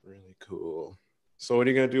Cool. So what are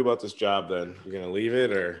you gonna do about this job then? You're gonna leave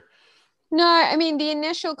it or? No, I mean the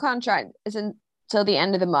initial contract is until the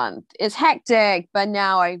end of the month. It's hectic, but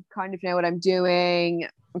now I kind of know what I'm doing.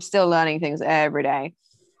 I'm still learning things every day.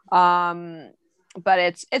 Um, but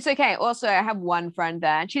it's okay. Also, I have one friend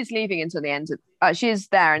there, and she's leaving until the end of she's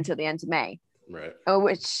there until the end of May. Right.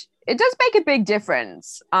 Which it does make a big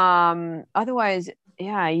difference. Otherwise,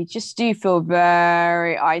 yeah, you just do feel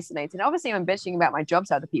very isolated. Obviously, I'm bitching about my jobs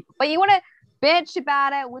to other people, but you want to bitch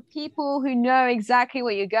about it with people who know exactly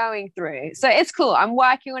what you're going through. So it's cool. I'm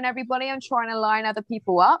working on everybody. I'm trying to line other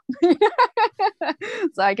people up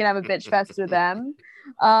so I can have a bitch fest with them.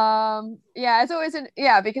 Yeah, it's always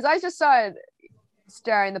because I just started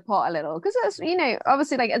stirring the pot a little because it's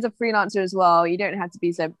obviously like as a freelancer as well, you don't have to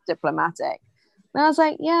be so diplomatic. And I was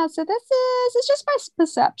like, yeah, so it's just my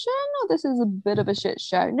perception, or this is a bit of a shit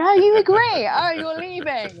show. No, you agree. Oh, you're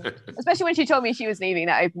leaving. Especially when she told me she was leaving,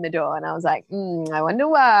 that opened the door. And I was like, I wonder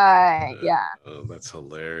why. Yeah. Oh, that's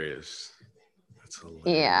hilarious. That's hilarious.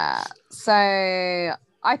 Yeah. So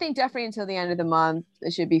I think definitely until the end of the month,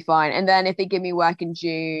 it should be fine. And then if they give me work in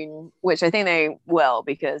June, which I think they will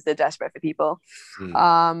because they're desperate for people,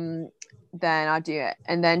 then I'll do it.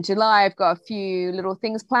 And then July, I've got a few little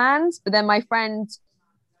things planned. But then my friend,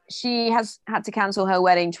 she has had to cancel her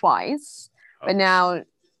wedding twice. But now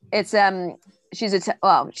it's she's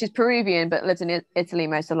Peruvian but lives in Italy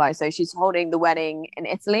most of her life. So she's holding the wedding in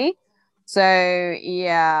Italy. So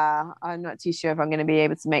yeah, I'm not too sure if I'm going to be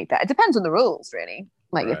able to make that. It depends on the rules, really.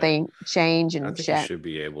 Like if they change and I think shit. you should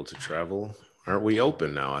be able to travel. Aren't we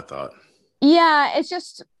open now? I thought. Yeah, it's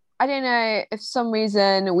just I don't know if some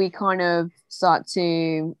reason we kind of start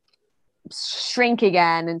to shrink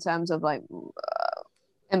again in terms of like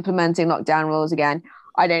implementing lockdown rules again.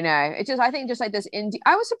 I don't know. It's just I think just like this indie.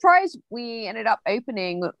 I was surprised we ended up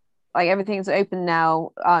opening like everything's open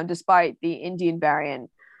now, despite the Indian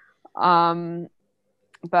variant. But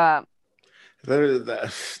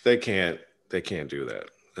they can't do that.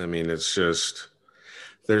 I mean, it's just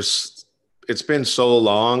it's been so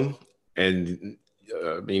long, and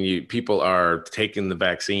I mean, people are taking the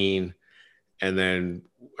vaccine, and then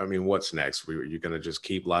I mean, what's next? You're going to just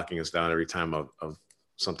keep locking us down every time of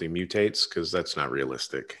something mutates because that's not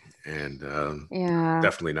realistic and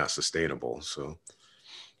definitely not sustainable. So.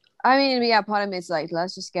 I mean, yeah, part of me is like,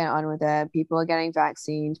 let's just get on with it. People are getting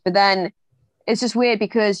vaccines. But then it's just weird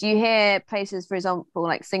because you hear places, for example,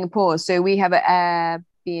 like Singapore. So we have an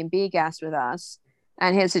Airbnb guest with us,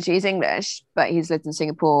 and he's English, but he's lived in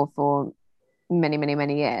Singapore for many, many,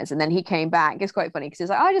 many years. And then he came back. It's quite funny because he's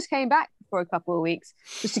like, I just came back for a couple of weeks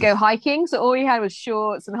just to go hiking. So all he had was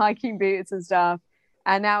shorts and hiking boots and stuff.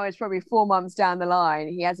 And now it's probably 4 months down the line.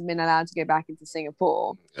 He hasn't been allowed to go back into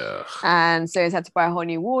Singapore. And so he's had to buy a whole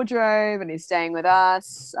new wardrobe and he's staying with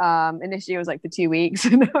us. Initially, it was like for 2 weeks.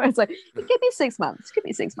 And I was like, it could be 6 months. It could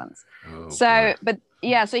be 6 months. But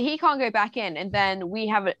yeah, so he can't go back in. And then we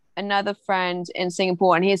have another friend in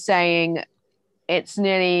Singapore and he's saying it's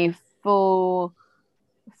nearly full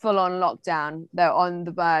on lockdown. They're on the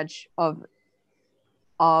verge of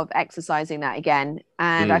exercising that again.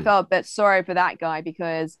 And I felt a bit sorry for that guy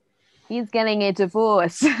because he's getting a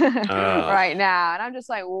divorce right now. And I'm just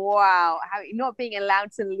like, wow, how you're not being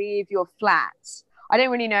allowed to leave your flat. I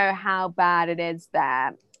don't really know how bad it is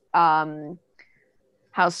there, how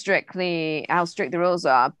strict the rules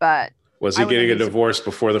are, but was he getting a divorce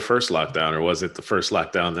before the first lockdown, or was it the first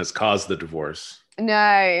lockdown that's caused the divorce?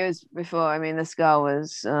 No, it was before. I mean, this girl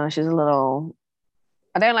was she's a little,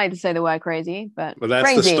 I don't like to say the word crazy, but that's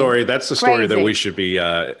crazy. The story. That's the story that we should be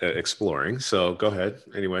exploring. So go ahead.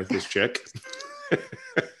 Anyway, this chick.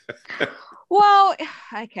 Well,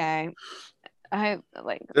 okay. I hope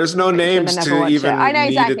like there's no names to even I know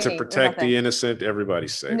needed exactly. to protect the innocent.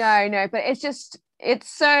 Everybody's safe. No, but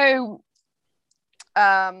it's so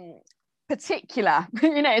particular.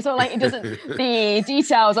 It's all like it doesn't. The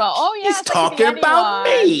details are. Oh yeah, he's talking about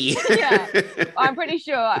me. Yeah, I'm pretty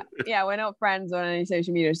sure. Yeah, we're not friends on any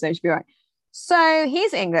social media, so it should be right. So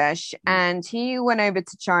he's English, and he went over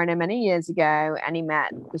to China many years ago, and he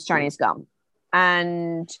met this Chinese girl,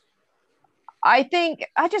 and I think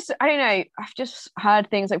I don't know. I've just heard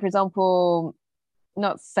things like, for example,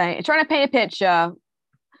 trying to paint a picture.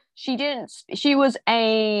 She was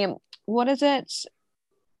what is it?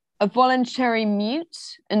 A voluntary mute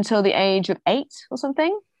until the age of 8 or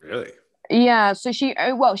something. Really? Yeah. So she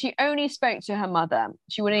only spoke to her mother.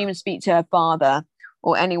 She wouldn't even speak to her father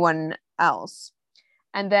or anyone else.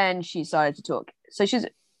 And then she started to talk. So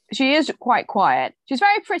she is quite quiet. She's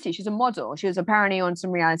very pretty. She's a model. She was apparently on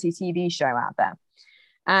some reality TV show out there.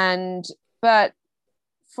 But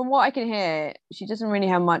from what I can hear, she doesn't really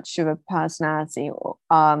have much of a personality.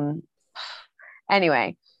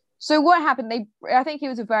 Anyway, so what happened? I think it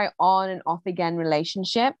was a very on and off again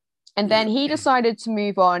relationship. And then he decided to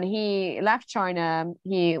move on. He left China.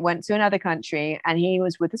 He went to another country and he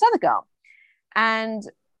was with this other girl. And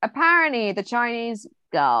apparently the Chinese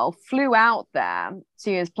girl flew out there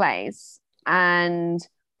to his place and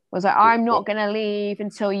was like, I'm not going to leave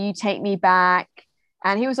until you take me back.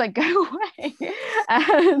 And he was like, go away.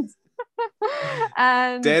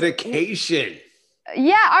 and dedication.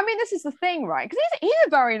 Yeah, I mean, this is the thing, right? Because he's a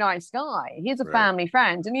very nice guy. He's a family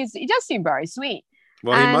friend, and he does seem very sweet.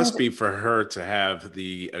 Well, he must be for her to have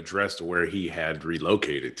the address to where he had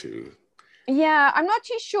relocated to. Yeah, I'm not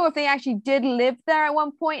too sure if they actually did live there at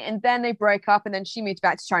one point, and then they broke up, and then she moved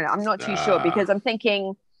back to China. I'm not too sure because I'm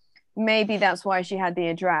thinking maybe that's why she had the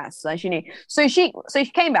address. Like she knew. So she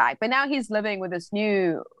came back, but now he's living with this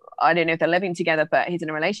new. I don't know if they're living together, but he's in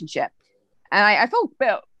a relationship, and I felt a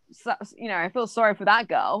bit. I feel sorry for that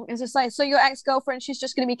girl. It's just like, so your ex-girlfriend, she's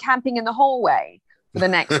just going to be camping in the hallway for the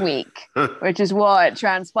next week, which is what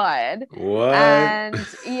transpired. What? And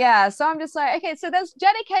yeah, so I'm just like, okay, so there's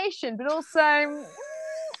dedication, but also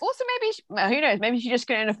maybe who knows? Maybe she just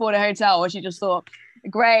couldn't afford a hotel, or she just thought,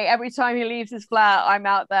 great, every time he leaves his flat, I'm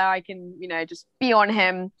out there. I can, just be on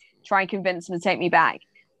him, try and convince him to take me back.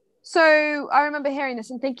 So I remember hearing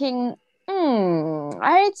this and thinking,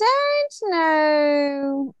 I don't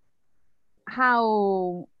know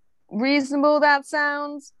how reasonable that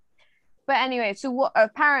sounds, but anyway, so what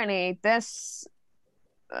apparently this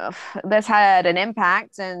had an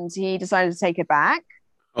impact and he decided to take it back.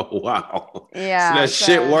 Oh wow. Yeah, so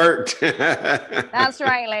shit worked. That's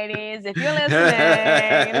right, ladies, if you're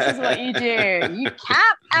listening, this is what you do. You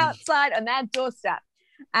camp outside on their doorstep.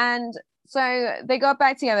 And so they got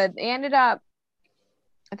back together. They ended up,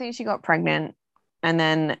 I think she got pregnant, and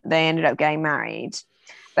then they ended up getting married.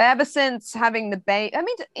 But ever since having the baby, I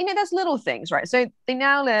mean, there's little things, right? So they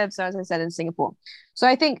now live, so as I said, in Singapore. So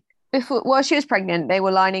I think while she was pregnant, they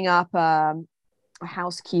were lining up a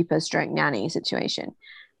housekeeper stroke nanny situation.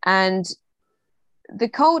 And the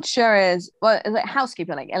culture is, well, like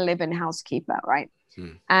housekeeper, like a live-in housekeeper, right?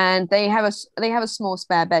 And they have a small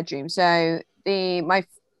spare bedroom. So my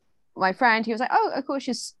friend, he was like, oh, of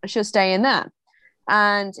course she'll stay in there.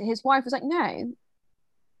 And his wife was like, no,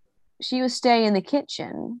 she would stay in the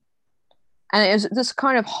kitchen. And it was this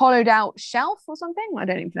kind of hollowed out shelf or something. I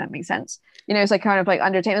don't know if that makes sense. It's like kind of like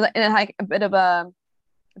under a table, and like a bit of a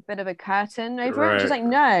curtain over it. She's like,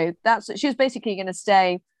 no, she was basically going to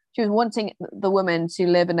stay. She was wanting the woman to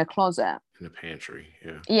live in a closet. In a pantry,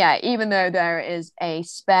 yeah. Yeah, even though there is a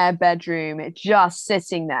spare bedroom just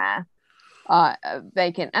sitting there,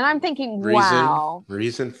 vacant. And I'm thinking, wow.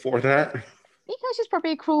 Reason for that? Because she's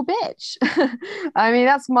probably a cruel bitch. I mean,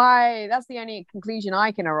 that's the only conclusion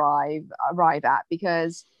I can arrive at,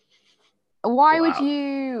 because why would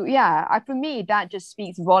you? Yeah, for me, that just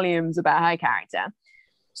speaks volumes about her character.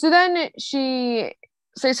 So then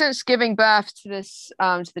since giving birth to this,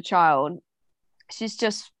 to the child, she's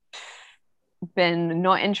just been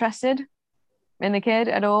not interested in the kid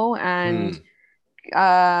at all, and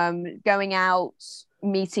going out,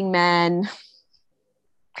 meeting men,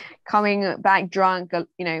 coming back drunk,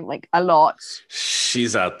 like a lot.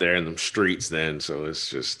 She's out there in the streets then, so it's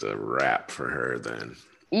just a wrap for her then.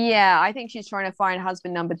 Yeah, I think she's trying to find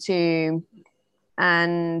husband number 2,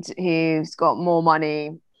 and who's got more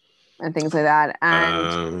money and things like that.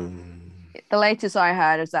 And the latest I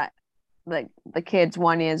heard is that like the kid's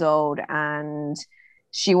 1 year old, and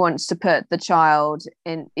she wants to put the child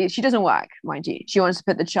in. She doesn't work, mind you. She wants to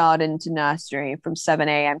put the child into nursery from 7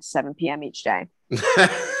 a.m. to 7 p.m. each day.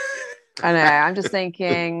 I know. I'm just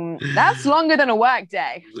thinking that's longer than a work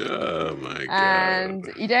day. Oh my god!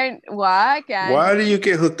 And you don't work. And why do you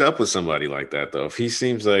get hooked up with somebody like that, though? If he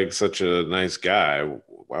seems like such a nice guy,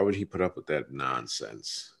 why would he put up with that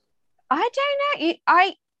nonsense? I don't know.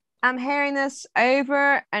 I am hearing this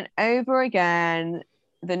over and over again.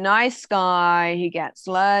 The nice guy who gets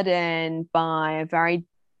lured in by a very,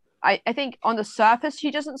 I think on the surface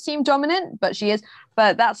she doesn't seem dominant, but she is.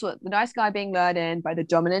 But that's what the nice guy being lured in by the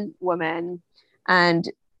dominant woman. And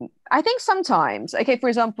I think sometimes, okay, for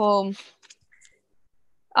example,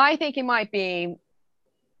 I think it might be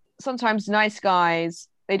sometimes nice guys,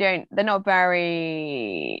 they're not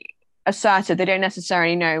very assertive. They don't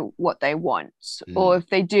necessarily know what they want, or if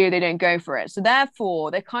they do, they don't go for it. So therefore,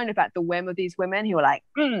 they're kind of at the whim of these women who are like,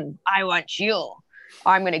 I want you.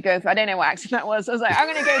 I'm going to go for, I don't know what accent that was. I was like, I'm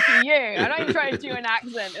going to go for you. I'm not even trying to do an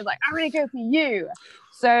accent. It's like, I'm going to go for you.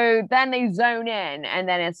 So then they zone in, and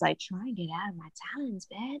then it's like, try and get out of my talons,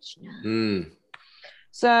 bitch. No.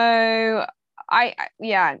 So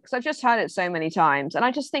yeah, because I've just heard it so many times, and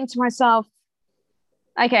I just think to myself,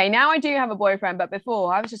 okay, now I do have a boyfriend, but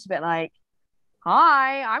before I was just a bit like,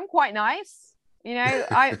 hi, I'm quite nice.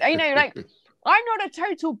 Like I'm not a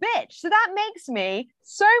total bitch. So that makes me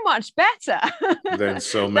so much better Then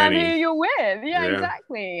so than who many. you're with. Yeah, Yeah.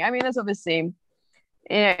 exactly. I mean, that's obviously,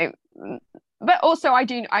 you know, but also I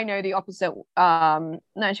know the opposite. No,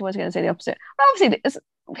 she was going to say the opposite. Obviously,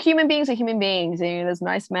 human beings are human beings. There's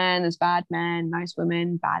nice men, there's bad men, nice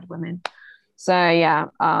women, bad women. So yeah,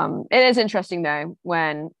 it is interesting though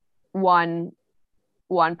when one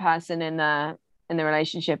one person in the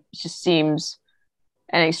relationship just seems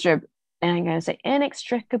inextricably, and I'm going to say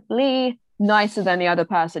inextricably nicer than the other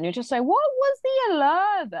person. You're just like, what was the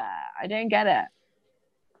allure there? I don't get it.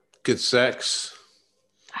 Good sex.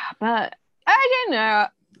 But I don't know.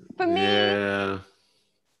 For me, Yeah.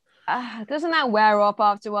 doesn't that wear off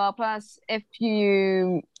after a while? Plus, if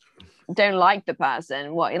you don't like the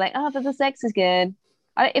person, what you're like, oh, but the sex is good.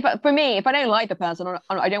 For me, if I don't like the person,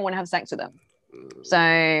 I don't want to have sex with them. So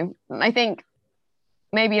I think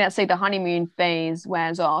maybe let's say the honeymoon phase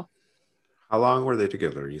wears off. How long were they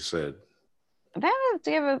together? You said. They were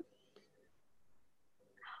together.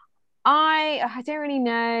 I don't really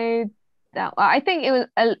know that. I think it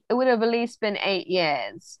would have at least been 8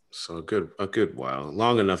 years. So a good while,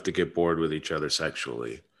 long enough to get bored with each other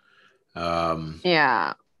sexually. Um,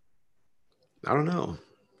 Yeah, I don't know.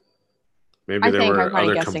 Maybe I there think I'm were kind of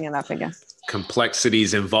other guessing at that figure.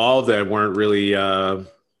 complexities involved that weren't really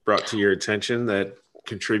brought to your attention that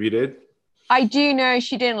contributed. I do know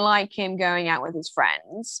she didn't like him going out with his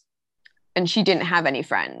friends, and she didn't have any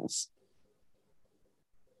friends.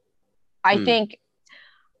 I Hmm. think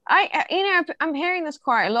I'm hearing this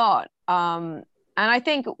quite a lot. And I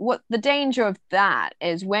think what the danger of that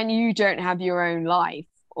is when you don't have your own life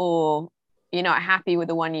or you're not happy with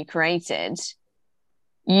the one you created,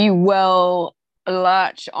 you will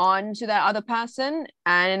lurch on to that other person.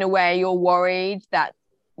 And in a way, you're worried that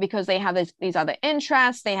because they have these other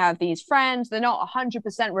interests, they have these friends, they're not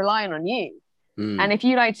 100% relying on you. Hmm. And if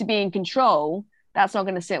you like to be in control, that's not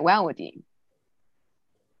going to sit well with you.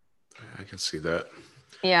 I can see that.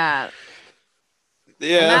 Yeah. And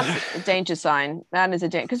Yeah. that's a danger sign. That is a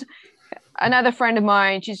danger. Because another friend of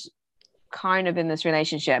mine, she's kind of in this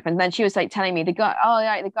relationship. And then she was like telling me the guy, oh,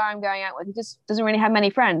 yeah, the guy I'm going out with, he just doesn't really have many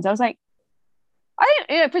friends. I was like,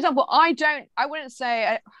 for example, I wouldn't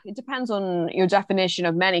say it depends on your definition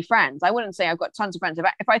of many friends. I wouldn't say I've got tons of friends.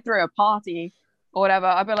 If I throw a party or whatever,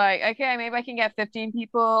 I'd be like, okay, maybe I can get 15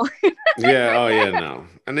 people. Yeah. Oh, yeah. No.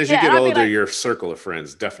 And as you Yeah. get And I'd be older, like, your circle of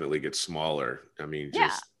friends definitely gets smaller. I mean, yeah,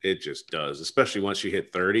 just it just does. Especially once you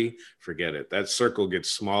hit 30, forget it. That circle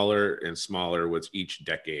gets smaller and smaller with each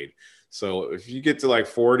decade. So if you get to like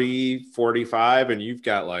 40, 45, and you've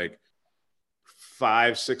got like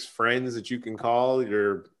five, six friends that you can call,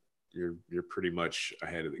 you're pretty much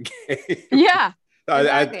ahead of the game. yeah, I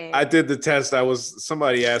exactly. did the test.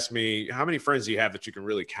 Somebody asked me how many friends do you have that you can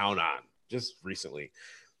really count on just recently,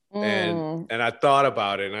 and Mm. I thought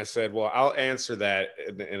about it and I said, well, I'll answer that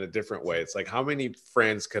in a different way. It's like, how many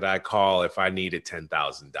friends could I call if I needed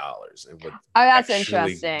 $10,000 and would Oh, that's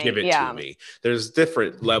actually give interesting. it to Yeah. me? There's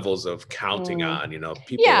different levels of counting Mm. on,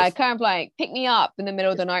 people. Yeah, kind of like pick me up in the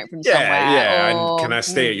middle of the night from Yeah, somewhere, yeah. And can or I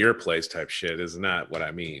stay at your place type shit is not what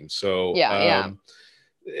I mean. So yeah, yeah.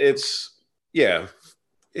 it's yeah,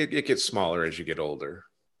 it gets smaller as you get older.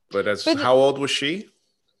 But that's But how old was she?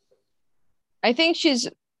 I think she's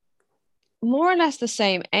more or less the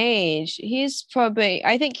same age.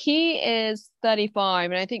 I think he is 35,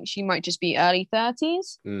 and I think she might just be early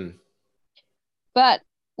 30s. Mm, But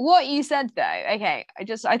what you said though, okay,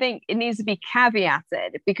 I think it needs to be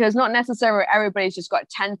caveated because not necessarily everybody's just got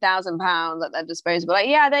 £10,000 at their disposal. Like,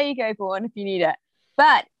 yeah, there you go, for one if you need it.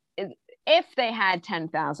 But if they had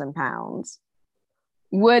 £10,000,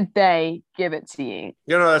 would they give it to you?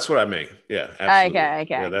 that's what I mean. Yeah, absolutely. Okay,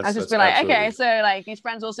 Yeah, okay. I'll just that's be like, okay, absolutely. so like these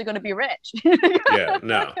friends also going to be rich. Yeah,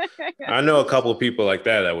 no. I know a couple of people like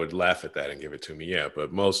that would laugh at that and give it to me. Yeah,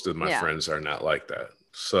 but most of my Yeah. friends are not like that.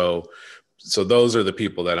 So those are the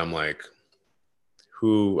people that I'm like,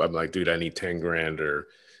 dude, I need 10 grand, or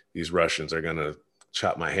these Russians are gonna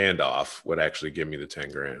chop my hand off, would actually give me the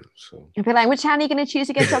 10 grand. So You'd be like, which hand are you going to choose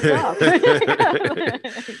to get chopped off?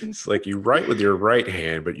 it's like you write with your right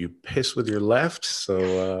hand, but you piss with your left.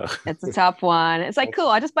 So It's a tough one. It's like, cool,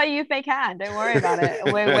 I'll just buy you a fake hand. Don't worry about it.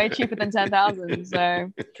 We're way cheaper than 10,000. So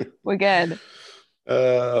we're good.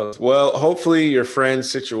 Well, hopefully your friend's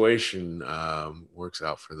situation works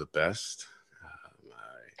out for the best.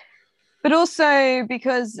 But also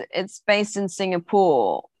because it's based in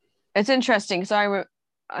Singapore, it's interesting. So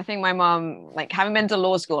I think my mom, like having been to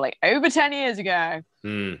law school like over 10 years ago,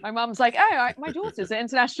 Hmm. my mom's like, oh, my daughter's an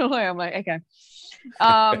international lawyer. I'm like, okay.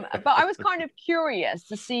 But I was kind of curious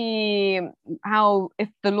to see how, if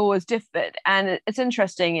the law is differed. And it's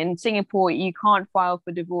interesting, in Singapore, you can't file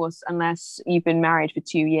for divorce unless you've been married for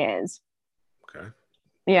 2 years. Okay.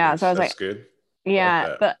 Yeah. So I was That's like, good. I like yeah,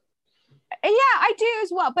 that. but yeah, I do as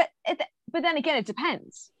well. But then again, it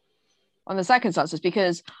depends on the circumstances,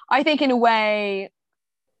 because I think in a way,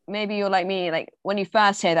 maybe you're like me, like when you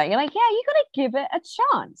first hear that, you're like, yeah, you gotta give it a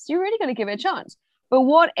chance. You really gotta give it a chance. But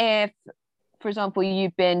what if, for example,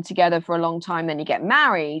 you've been together for a long time, then you get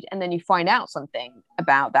married, and then you find out something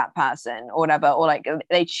about that person or whatever, or like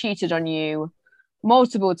they cheated on you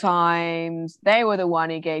multiple times. They were the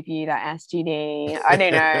one who gave you that STD. I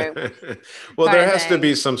don't know, Well, kind there of has to be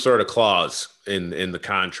thing. some sort of clause in the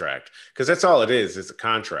contract, because that's all it is. It's a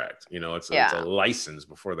contract. You know, it's a Yeah. license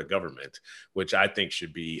before the government, which I think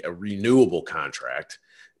should be a renewable contract,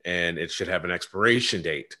 and it should have an expiration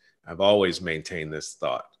date. I've always maintained this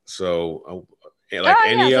thought. So, like Oh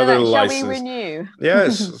yeah. any So other like, shall we license, renew?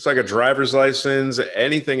 yes, it's like a driver's license.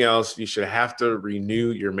 Anything else, you should have to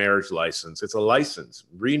renew your marriage license. It's a license.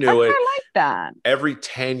 I Renew it quite like that. every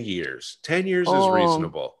 10 years. 10 years is Oh,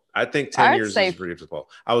 reasonable. I think 10 I would years say is reasonable.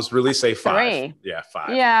 I was really say five. 3. Yeah, five.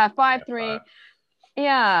 Yeah, Yeah, five, five. 3.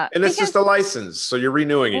 Yeah, And it's just because a license. So you're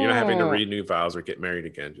renewing it. You're not having to mm, renew vows or get married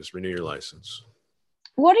again. Just renew your license.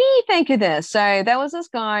 what do you think of this? So there was this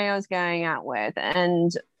guy I was going out with,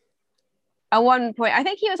 and at one point, I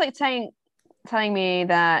think he was like telling me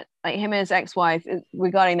that like him and his ex-wife,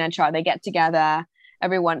 regarding their child, they get together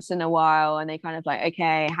every once in a while, and they kind of like,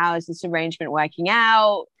 okay, how is this arrangement working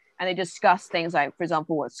out? And they discuss things like, for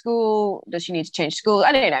example, what school does she need to change school?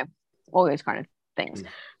 I don't know, all those kind of things.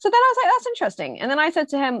 So then I was like, that's interesting. And then I said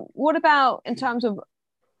to him, what about in terms of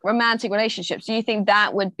romantic relationships? Do you think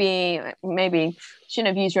that would be, maybe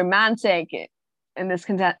shouldn't have used romantic in this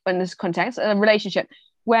context, a relationship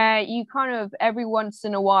where you kind of every once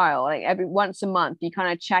in a while, like every once a month, you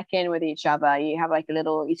kind of check in with each other. You have like a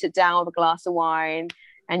little, you sit down with a glass of wine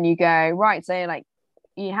and you go, right, so like,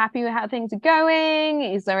 are you happy with how things are going?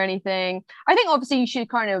 Is there anything? I think obviously you should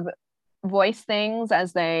kind of voice things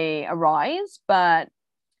as they arise, but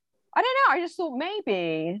I don't know. I just thought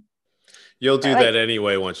maybe You'll do like that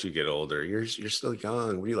anyway once you get older. You're still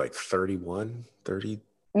young. What are you like 31, 30?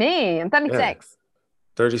 me, I'm Yeah. 36.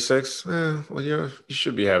 36? Well, you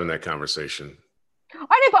should be having that conversation. I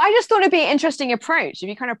know, but I just thought it'd be an interesting approach if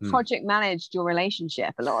you kind of Hmm. project managed your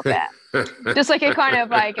relationship a little bit. Just like a kind of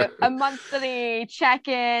like a monthly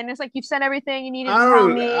check-in. It's like you've said everything you needed to tell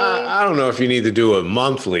me. I don't know if you need to do it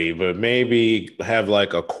monthly, but maybe have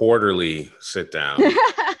like a quarterly sit down.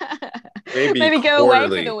 Maybe Maybe go away for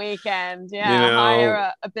the quarterly. weekend. You Yeah, hire know,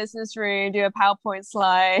 a business room, do a PowerPoint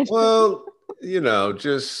slide. well,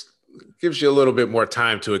 just gives you a little bit more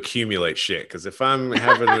time to accumulate shit. Because if I'm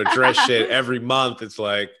having to address shit every month, it's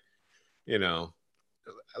like, you know,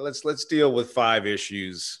 let's deal with 5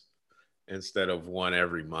 issues instead of one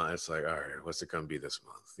every month. It's like, all right, what's it gonna be this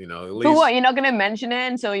month? At But what, least. you're not going to mention it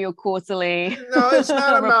until your quarterly No, it's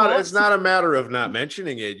reports? not a matter of not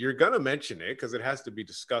mentioning it. You're gonna mention it because it has to be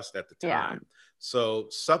discussed at the Yeah. time. So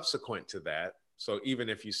subsequent to that, so even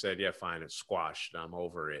if you said, yeah, fine, it's squashed, I'm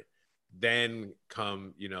over it, then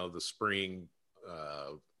come, the spring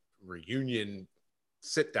reunion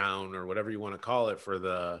sit down or whatever you want to call it for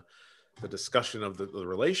the discussion of the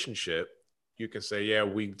relationship, you can say, yeah,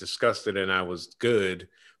 we discussed it and I was good,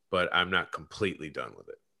 but I'm not completely done with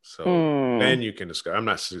it. So then Mm. you can discuss. I'm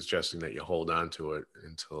not suggesting that you hold on to it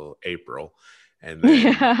until April. And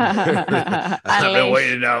then I've been Unleash.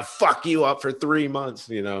 waiting to fuck you up for 3 months.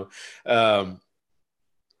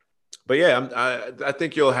 But yeah, I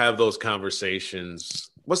think you'll have those conversations.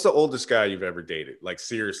 What's the oldest guy you've ever dated? Like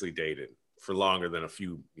seriously dated for longer than a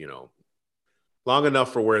few, long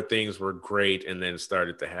enough for where things were great and then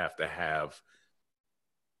started to have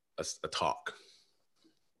a talk.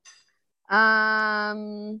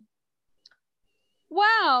 Um,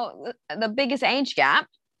 well, the biggest age gap.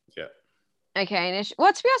 Yeah. Okay,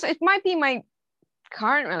 well, to be honest, it might be my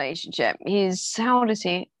current relationship. How old is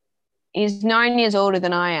he? He's 9 years older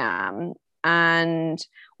than I am. And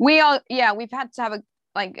yeah, we've had to have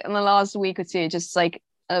like in the last week or two, just like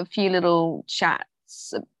a few little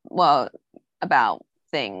chats, well, about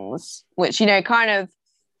things, which, kind of,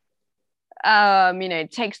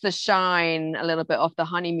 takes the shine a little bit off the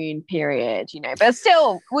honeymoon period, but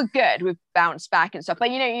still we're good. We've bounced back and stuff. But,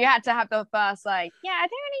 you had to have the first, like, yeah, I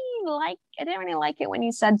didn't really like it when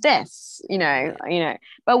you said this, Right.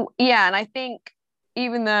 but yeah. And I think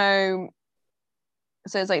even though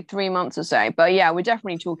So it's like 3 months or so. But yeah, we're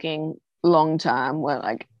definitely talking long term. Where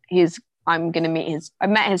like I'm gonna meet his. I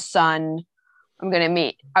met his son. I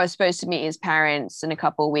was supposed to meet his parents in a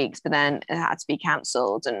couple of weeks, but then it had to be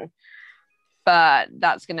cancelled. But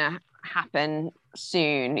that's gonna happen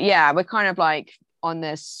soon. Yeah, we're kind of like on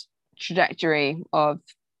this trajectory of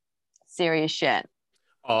serious shit.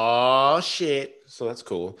 Oh shit. So that's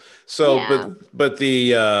cool. So, Yeah. but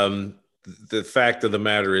the fact of the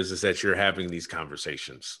matter is that you're having these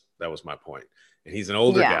conversations. That was my point. And he's an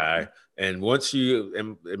older Yeah. guy. And once you,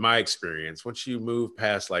 in my experience, once you move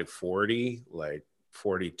past like 40, like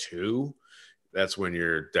 42, that's when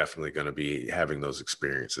you're definitely going to be having those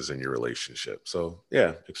experiences in your relationship. So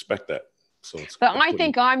yeah, expect that. So But I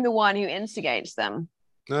think I'm the one who instigates them.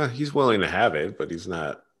 he's willing to have it, but he's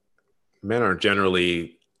not. Men aren't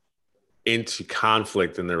generally into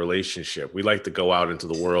conflict in their relationship. We like to go out into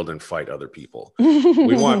the world and fight other people.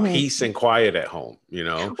 We want peace and quiet at home, you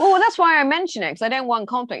know? Well, that's why I mention it, because I don't want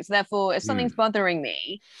conflict. So therefore, if something's bothering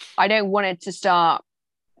me, I don't want it to start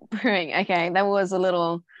brewing. Okay, there was a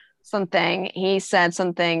little something. He said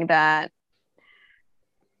something that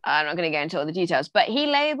I'm not going to go into all the details, but he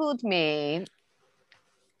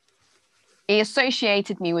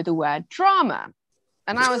associated me with the word drama.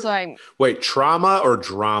 And I was like, wait, trauma or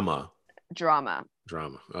drama? Drama.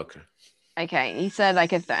 Drama. Okay. Okay. He said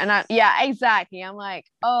like yeah, exactly. I'm like,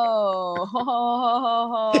 oh,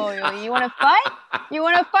 you want to fight? You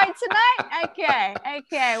want to fight tonight? Okay.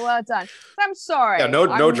 Okay. Well done. I'm sorry. Yeah,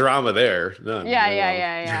 no drama there. None.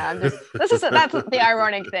 Yeah. That's the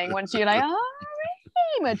ironic thing. Once you're like, oh,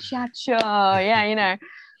 really, muchacho. Yeah, you know.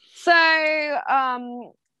 So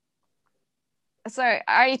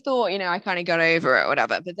I thought, I kind of got over it or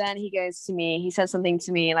whatever. But then he said something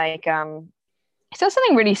to me like, he said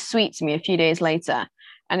something really sweet to me a few days later.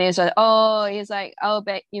 And he was like, oh,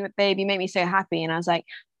 babe, you make me so happy. And I was like,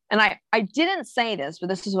 and I didn't say this, but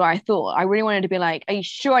this is what I thought. I really wanted to be like, are you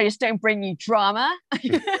sure I just don't bring you drama? So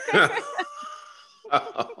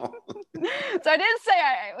I didn't say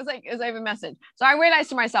it was over message. So I realized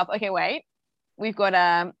to myself, okay, wait, we've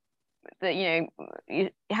got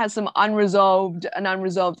it has an unresolved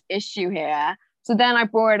issue here. So then I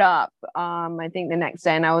brought it up, I think the next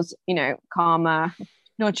day, and I was, calmer,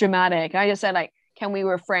 not dramatic. I just said, like, can we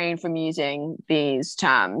refrain from using these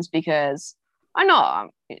terms, because I'm not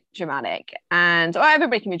dramatic, and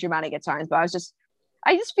everybody can be dramatic at times, but I just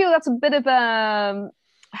feel that's a bit of a,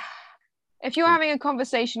 if you're having a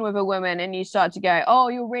conversation with a woman and you start to go, oh,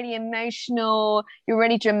 you're really emotional, you're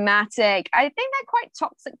really dramatic, I think they're quite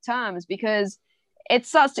toxic terms, because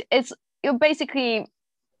you're basically,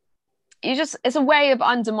 it's a way of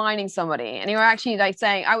undermining somebody. And you're actually like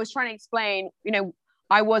saying, I was trying to explain,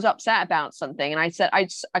 I was upset about something. And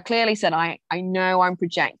I clearly said, I know I'm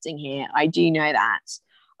projecting here. I do know that.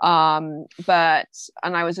 And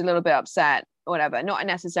I was a little bit upset, whatever, not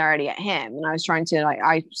necessarily at him. And I was trying to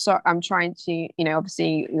I'm trying to,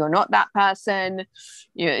 obviously you're not that person,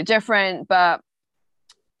 you're different, but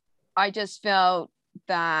I just felt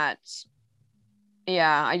that,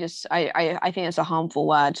 yeah, I think it's a harmful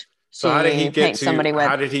word. So how did he get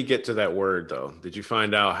to that word though? Did you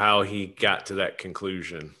find out how he got to that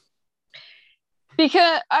conclusion?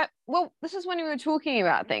 Because this is when we were talking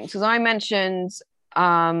about things, because I mentioned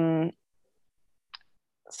some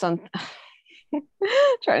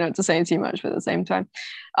try not to say too much, but at the same time,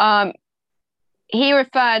 he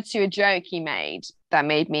referred to a joke he made that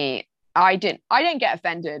made me, I didn't get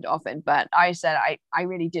offended often, but I said I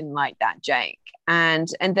really didn't like that joke. And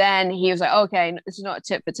then he was like, okay, this is not a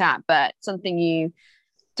tit for tat, but something you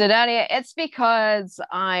did earlier. It's because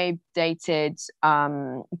I dated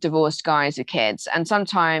divorced guys with kids, and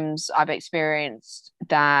sometimes I've experienced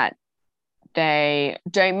that they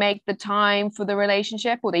don't make the time for the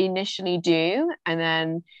relationship, or they initially do, and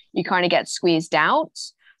then you kind of get squeezed out.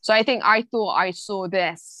 So I thought I saw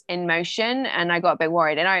this in motion, and I got a bit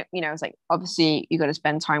worried. And I was like, obviously you got to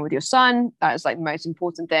spend time with your son. That is like the most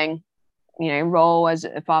important thing. Role as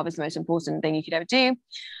a father is the most important thing you could ever do.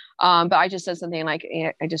 But I just said something like,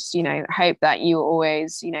 I just, hope that you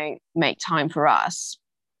always, make time for us.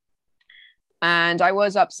 And I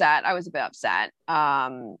was upset. I was a bit upset.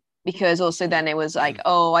 Because also then it was like,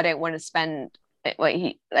 oh, I don't want to spend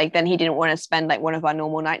then he didn't want to spend like one of our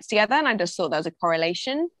normal nights together. And I just thought there was a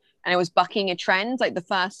correlation, and it was bucking a trend. Like the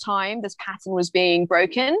first time this pattern was being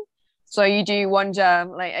broken. So you do wonder,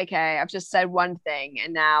 like, okay, I've just said one thing,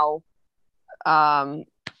 and now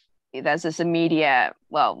there's this immediate,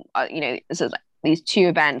 this is like, these two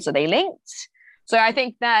events, are they linked? So I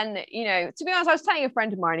think then, to be honest, I was telling a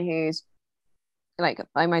friend of mine who's like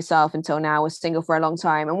myself until now was single for a long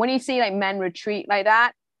time. And when you see like men retreat like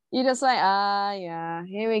that, you're just like, yeah,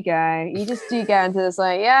 here we go. You just do get into this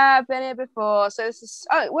like, yeah, I've been here before. So this is,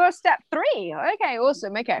 we're on step 3. Okay,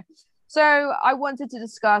 awesome. Okay. So I wanted to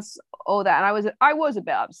discuss all that, and I was a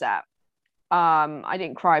bit upset. I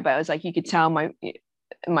didn't cry, but it was like you could tell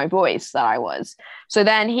my voice that I was. So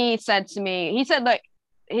then he said to me, look,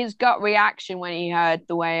 his gut reaction when he heard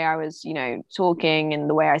the way I was, talking and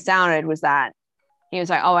the way I sounded was that he was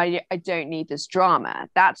like, oh, I don't need this drama.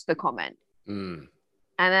 That's the comment. Mm.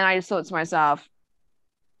 And then I just thought to myself,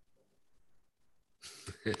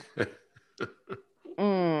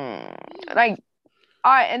 like,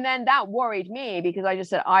 and then that worried me because I just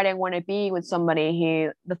said, I don't want to be with somebody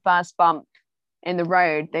who the first bump in the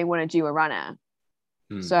road, they want to do a runner.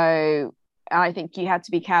 So I think you have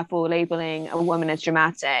to be careful labeling a woman as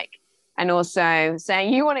dramatic and also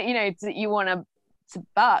saying you want to, you want to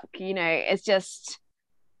buck, it's just,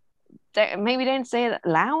 maybe don't say it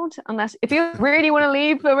loud unless if you really want to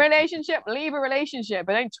leave a relationship,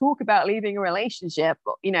 but don't talk about leaving a relationship,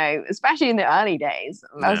 especially in the early days.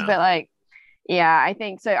 I was a bit like, yeah, I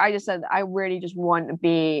think so. I just said, I really just want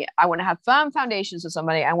to have firm foundations with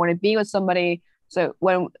somebody. I want to be with somebody. So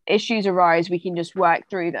when issues arise, we can just work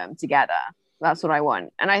through them together. That's what I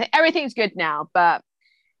want. And I think everything's good now, but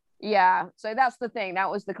yeah, so that's the thing.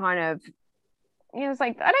 That was the kind of, it's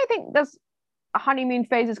like, I don't think there's a honeymoon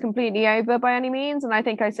phase is completely over by any means. And I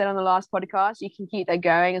think I said on the last podcast, you can keep that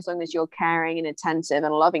going as long as you're caring and attentive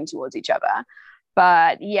and loving towards each other.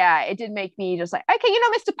 But yeah, it did make me just like, okay,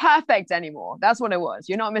 you're not Mr. Perfect anymore. That's what it was.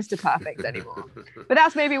 You're not Mr. Perfect anymore. But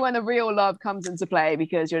that's maybe when the real love comes into play,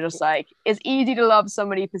 because you're just like, it's easy to love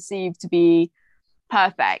somebody perceived to be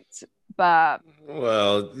perfect. But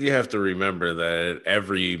well, you have to remember that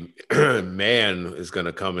every man is going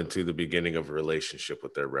to come into the beginning of a relationship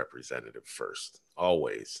with their representative first.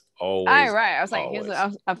 Always. Oh, right. I was like,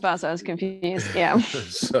 at first I was confused. Yeah.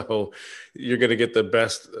 So you're going to get the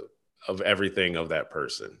best of everything of that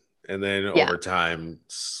person. And then over time,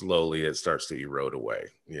 slowly it starts to erode away.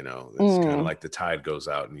 It's kind of like the tide goes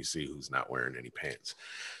out and you see who's not wearing any pants.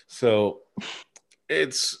 So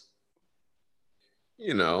it's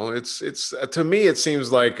to me, it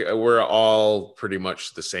seems like we're all pretty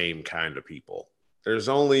much the same kind of people. There's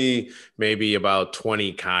only maybe about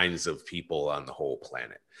 20 kinds of people on the whole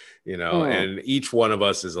planet, and each one of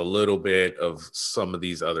us is a little bit of some of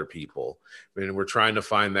these other people. I mean, we're trying to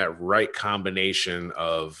find that right combination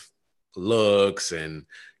of looks and,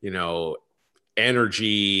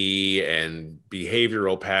 energy and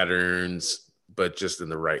behavioral patterns, but just in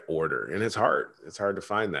the right order. And it's hard. It's hard to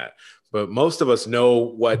find that. But most of us know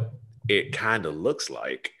what it kind of looks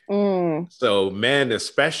like. So men,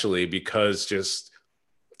 especially, because just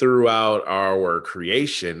throughout our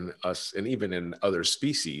creation, us and even in other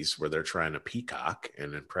species where they're trying to peacock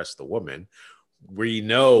and impress the woman, we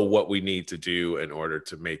know what we need to do in order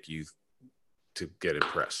to make you to get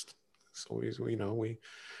impressed. So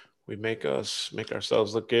we make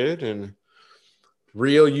ourselves look good and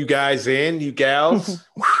reel you guys in, you gals.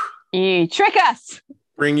 You trick us.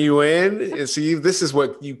 Bring you in and see this is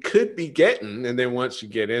what you could be getting. And then once you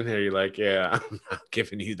get in here, you're like, yeah, I'm not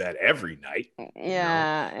giving you that every night.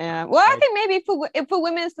 Yeah. Well, I think maybe for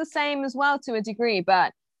women it's the same as well to a degree.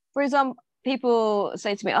 But for example, people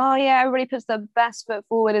say to me, oh yeah, everybody puts their best foot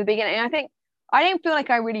forward at the beginning. And I think I don't feel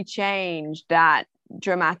like I really changed that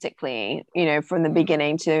dramatically, from the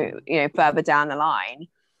beginning to, further down the line.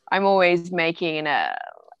 I'm always making an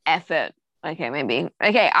effort. This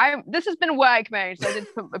has been work mode, so I did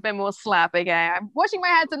put a bit more slap. Okay, I'm washing my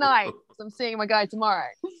hair tonight, so I'm seeing my guy tomorrow.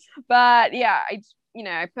 But yeah,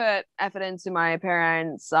 I put effort into my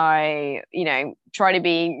appearance. I, try to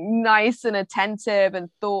be nice and attentive and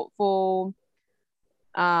thoughtful.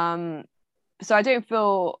 So I don't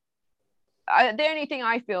feel. The only thing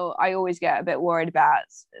I feel I always get a bit worried about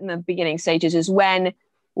in the beginning stages is when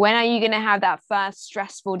are you going to have that first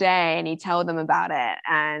stressful day and you tell them about it,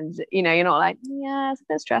 and you're not like, yeah, it's a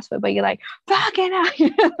bit stressful, but you're like, fucking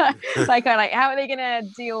hell. like how are they going to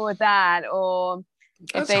deal with that? Or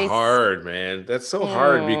that's hard, man. That's so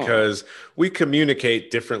hard because we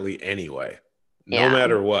communicate differently anyway, no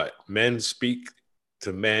matter what. Men speak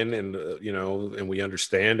to men and and we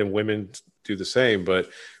understand, and women do the same. But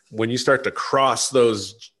when you start to cross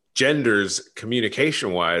those genders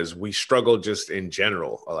communication wise, we struggle just in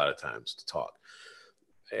general a lot of times to talk.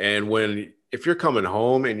 And if you're coming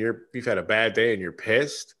home and you've had a bad day and you're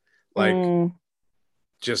pissed, like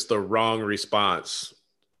just the wrong response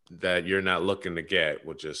that you're not looking to get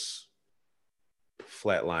will just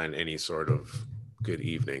flatline any sort of good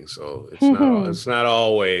evening. So it's not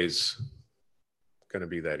always going to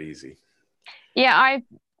be that easy. Yeah, I've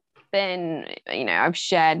been, I've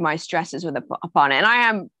shared my stresses with a partner, and I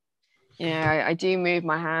am, I do move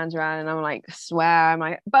my hands around, and I'm like, swear, I'm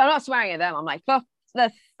like, but I'm not swearing at them. I'm like, fuck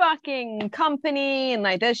the fucking company, and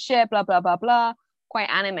like this shit, blah blah blah blah, quite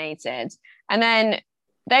animated. And then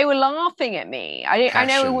they were laughing at me. I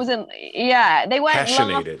know it wasn't. Yeah, they weren't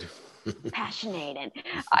passionated. Passionated.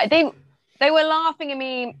 They were laughing at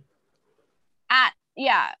me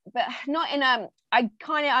but not in I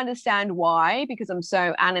kind of understand why, because I'm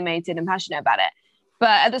so animated and passionate about it.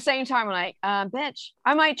 But at the same time, I'm like, bitch,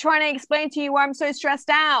 I'm like trying to explain to you why I'm so stressed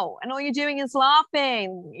out, and all you're doing is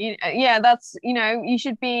laughing. Yeah, that's, you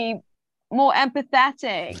should be more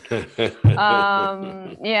empathetic.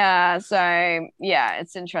 Yeah, so yeah,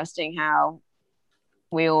 it's interesting how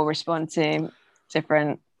we all respond to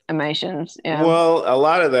different emotions. Yeah. Well, a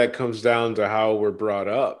lot of that comes down to how we're brought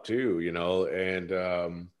up too,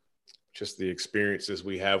 and just the experiences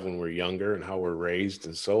we have when we're younger and how we're raised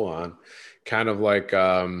and so on. Kind of like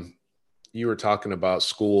you were talking about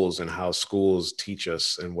schools and how schools teach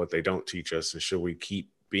us and what they don't teach us, and should we keep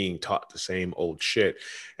being taught the same old shit?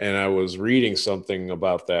 And I was reading something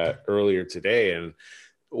about that earlier today, and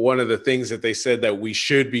one of the things that they said that we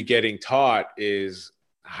should be getting taught is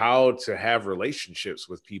how to have relationships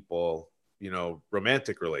with people,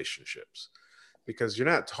 romantic relationships, because you're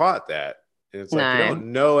not taught that. And it's like, you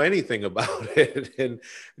don't know anything about it. And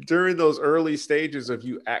during those early stages of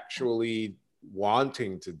you actually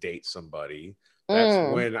wanting to date somebody,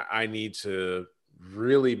 that's when I need to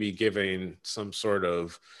really be giving some sort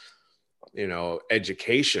of,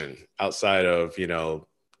 education outside of,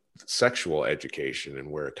 sexual education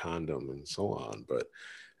and wear a condom and so on. But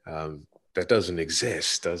that doesn't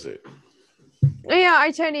exist, does it? Yeah,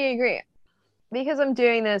 I totally agree. Because I'm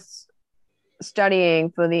doing this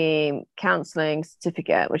studying for the counseling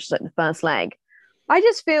certificate, which is like the first leg, I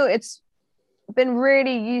just feel it's been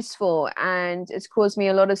really useful, and it's caused me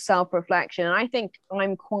a lot of self-reflection. And I think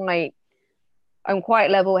I'm quite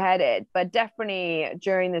level-headed, but definitely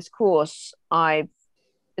during this course,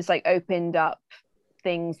 it's like opened up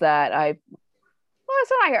things that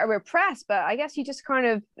it's not like I repressed, but I guess you just kind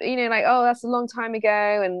of, like, oh, that's a long time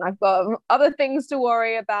ago, and I've got other things to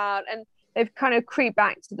worry about. And they've kind of creep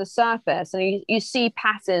back to the surface, and you see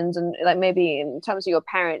patterns, and like maybe in terms of your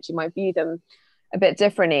parents, you might view them a bit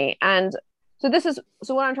differently. And so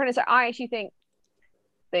what I'm trying to say, I actually think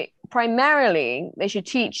that primarily they should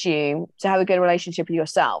teach you to have a good relationship with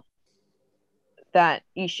yourself, that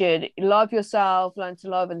you should love yourself, learn to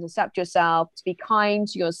love and accept yourself, to be kind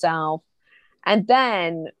to yourself. And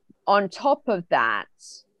then on top of that,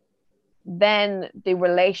 then there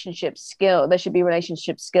should be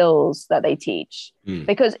relationship skills that they teach.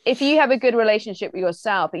 Because if you have a good relationship with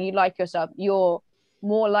yourself and you like yourself, you're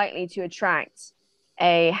more likely to attract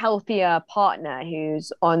a healthier partner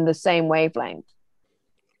who's on the same wavelength.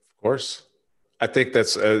 Of course. I think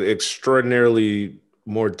that's extraordinarily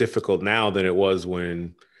more difficult now than it was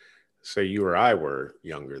when, say, you or I were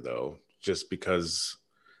younger, though, just because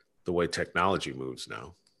the way technology moves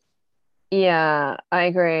now. Yeah, I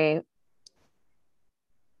agree.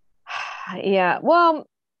 Yeah, well,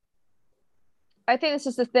 I think this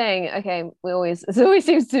is the thing. Okay, it always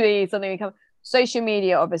seems to be something we come. Social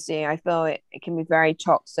media, obviously, I feel it can be very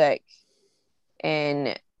toxic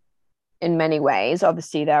in many ways.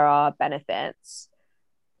 Obviously, there are benefits,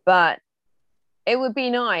 but it would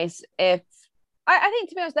be nice if I think,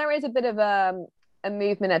 to be honest, there is a bit of a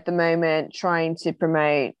movement at the moment trying to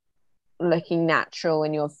promote looking natural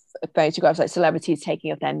in your photographs, like celebrities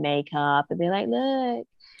taking off their makeup and being like, look.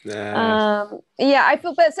 Yeah, I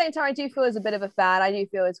feel, but at the same time, I do feel it's a bit of a fad. I do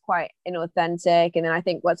feel it's quite inauthentic. And then I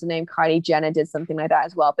think, what's the name? Kylie Jenner did something like that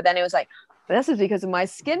as well. But then it was like, but this is because of my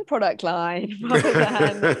skin product line, rather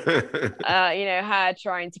than her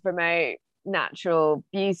trying to promote natural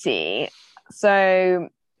beauty. So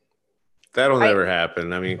that'll never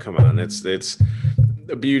happen. I mean, come on, it's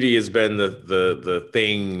beauty has been the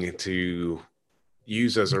thing to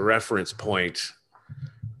use as a reference point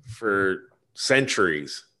for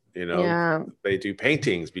centuries. They do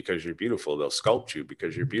paintings because you're beautiful. They'll sculpt you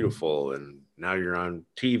because you're beautiful. And now you're on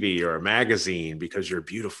TV or a magazine because you're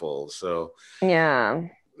beautiful. So yeah,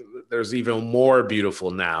 there's even more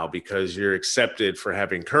beautiful now because you're accepted for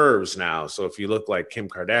having curves now. So if you look like Kim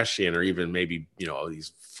Kardashian, or even maybe,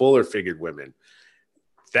 these fuller figured women,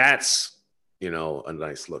 that's, a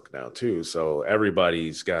nice look now too. So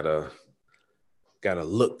everybody's gotta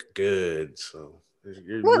look good. So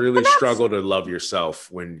you really struggle to love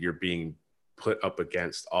yourself when you're being put up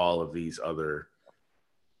against all of these other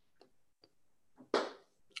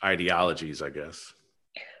ideologies, I guess.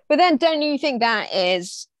 But then don't you think that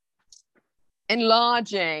is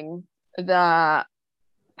enlarging the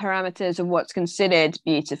parameters of what's considered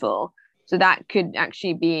beautiful? So that could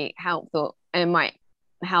actually be helpful and might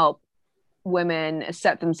help women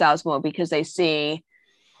accept themselves more because they see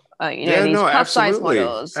these no, plus size absolutely.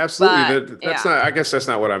 models. Absolutely. But That's yeah. not, I guess that's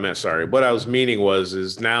not what I meant. Sorry. What I was meaning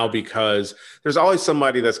is now because there's always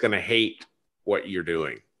somebody that's going to hate what you're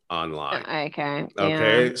doing online. Okay. Yeah.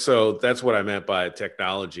 Okay. So that's what I meant by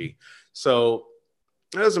technology. So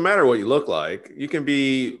it doesn't matter what you look like. You can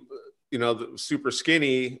be, super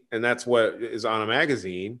skinny, and that's what is on a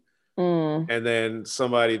magazine. Mm. And then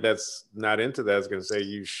somebody that's not into that is going to say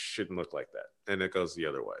you shouldn't look like that. And it goes the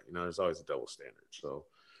other way. There's always a double standard. So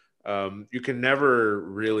you can never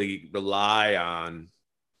really rely on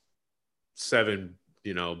 7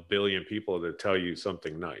 billion people to tell you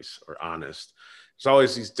something nice or honest. There's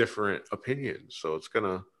always these different opinions. So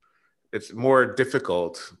it's more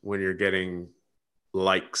difficult when you're getting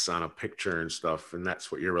likes on a picture and stuff, and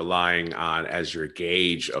that's what you're relying on as your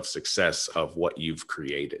gauge of success of what you've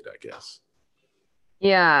created, I guess.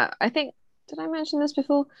 Yeah. I think, did I mention this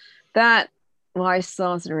before? That I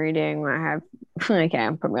started reading, I have, okay,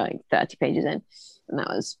 I'm probably like 30 pages in, and that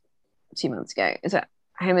was 2 months ago. Is that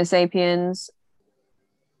Homo sapiens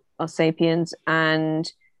or sapiens? And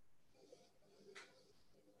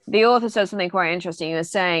the author said something quite interesting. He was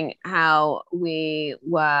saying how we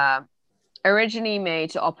were originally made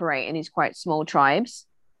to operate in these quite small tribes.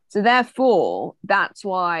 So therefore, that's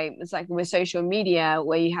why it's like with social media,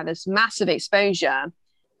 where you have this massive exposure,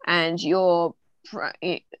 and you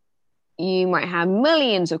might have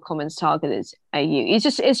millions of comments targeted at you.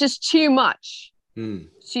 It's just too much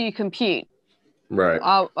to compute. Right.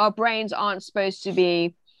 Our brains aren't supposed to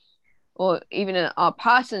be, or even our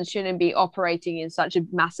person shouldn't be operating in such a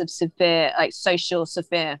massive sphere, like social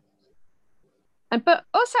sphere. But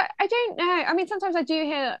also, I don't know. I mean, sometimes I do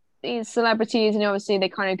hear these celebrities, and obviously they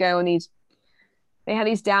kind of go on they have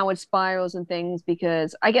these downward spirals and things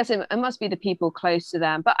because I guess it must be the people close to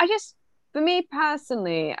them. But for me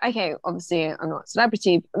personally, okay, obviously I'm not a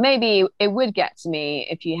celebrity, but maybe it would get to me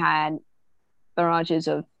if you had barrages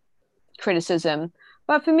of criticism.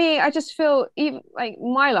 But for me, I just feel even like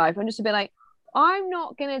my life, I'm just a bit like, I'm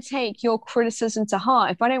not going to take your criticism to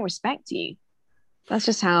heart if I don't respect you. That's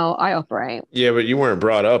just how I operate. Yeah, but you weren't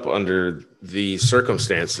brought up under the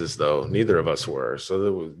circumstances, though. Neither of us were.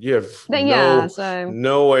 So you have But yeah, so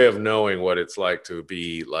no way of knowing what it's like to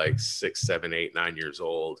be like 6, 7, 8, 9 years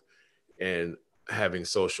old and having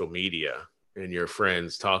social media and your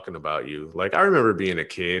friends talking about you. Like I remember being a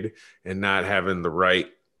kid and not having the right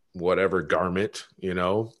whatever garment,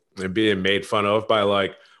 and being made fun of by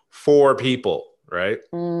like 4 people, right?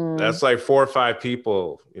 That's like 4 or 5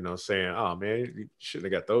 people, saying, "Oh man, you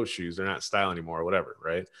shouldn't have got those shoes. They're not style anymore," or whatever,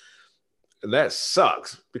 right? And that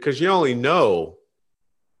sucks because you only know,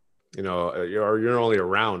 you're only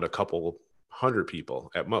around a couple hundred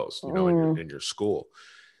people at most, in your school.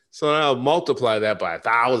 So now multiply that by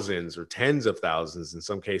thousands or tens of thousands, in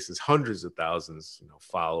some cases, hundreds of thousands,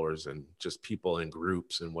 followers and just people in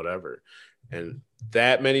groups and whatever. And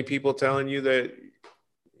that many people telling you that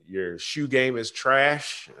your shoe game is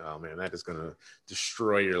trash, oh man, that is going to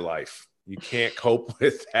destroy your life. You can't cope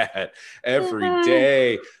with that every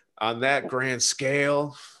day on that grand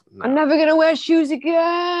scale. No. I'm never gonna wear shoes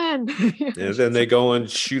again. And then they go and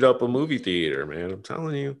shoot up a movie theater, man. I'm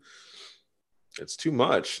telling you, it's too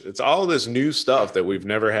much. It's all this new stuff that we've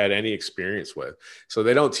never had any experience with. So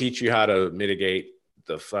they don't teach you how to mitigate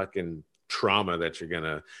the fucking trauma that you're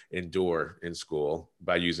gonna endure in school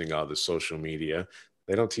by using all the social media.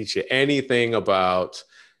 They don't teach you anything about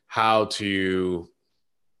how to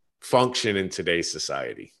function in today's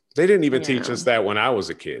society. They didn't even teach us that when I was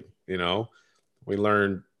a kid. We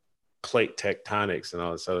learned plate tectonics and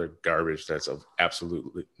all this other garbage that's of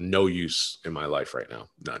absolutely no use in my life right now.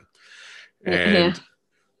 None. And,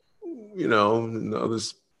 all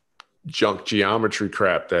this junk geometry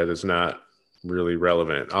crap that is not really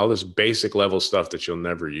relevant. All this basic level stuff that you'll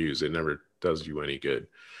never use. It never does you any good.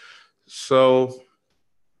 So,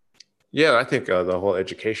 yeah, I think the whole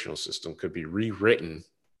educational system could be rewritten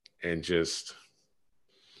and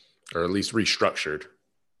or at least restructured.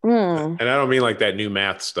 And I don't mean like that new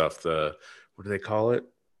math stuff. What do they call it?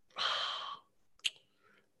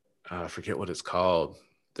 I forget what it's called.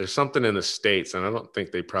 There's something in the States, and I don't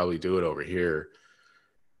think they probably do it over here,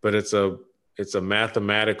 but it's a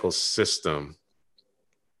mathematical system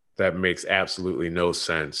that makes absolutely no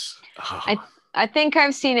sense. I think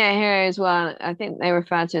I've seen it here as well. I think they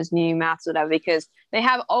refer to it as new maths or whatever, because they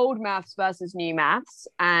have old maths versus new maths,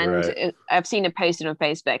 and Right. I've seen it posted on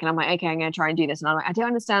Facebook, and I'm like, okay, I'm gonna try and do this, and I'm like, I don't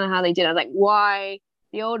understand how they did it. I was like, why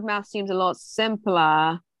the old math seems a lot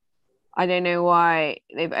simpler. I don't know why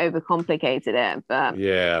they've overcomplicated it, but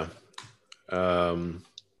Yeah. Um,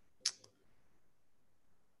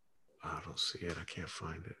 I don't see it. I can't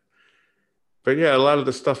find it. But yeah, a lot of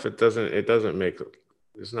the stuff it doesn't make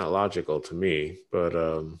it's not logical to me. But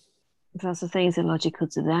that's the thing, is illogical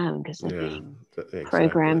to them because they're yeah, being exactly.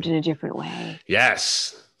 programmed in a different way.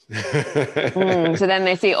 Yes. So then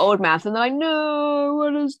they see old math and they're like, no,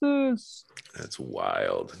 what is this? That's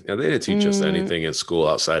wild. Yeah, they didn't teach us Mm, anything in school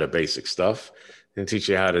outside of basic stuff. They didn't teach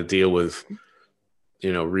you how to deal with,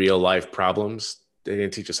 real life problems. They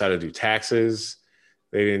didn't teach us how to do taxes.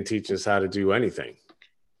 They didn't teach us how to do anything.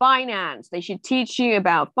 finance. They should teach you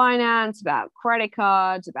about finance, about credit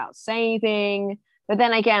cards, about saving. But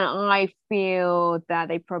then again, I feel that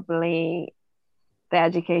the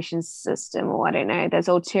education system, or I don't know, there's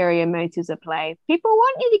ulterior motives at play. People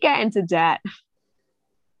want you to get into debt.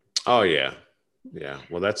 Oh yeah. Yeah.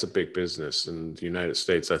 Well, that's a big business in the United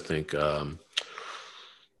States. I think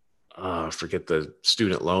forget the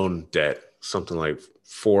student loan debt, something like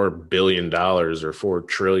 $4 billion or 4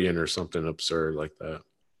 trillion or something absurd like that.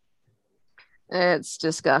 It's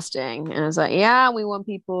disgusting. And it's like, yeah, we want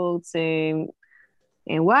people to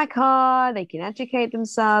work hard, they can educate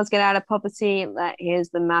themselves, get out of poverty. That here's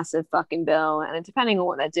the massive fucking bill. And depending on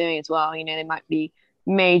what they're doing as well, they might be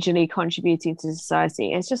majorly contributing to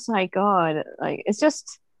society. It's just like, God, like it's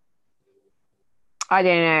just I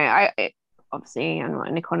don't know. Obviously I'm not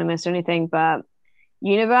an economist or anything, but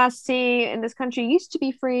university in this country used to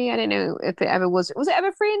be free. I don't know if it ever was. Was it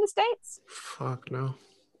ever free in the States? Fuck no.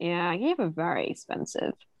 Yeah, you have a very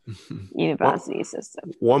expensive Well, university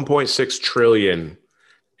system. 1.6 trillion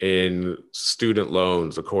in student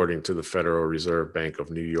loans, according to the Federal Reserve Bank of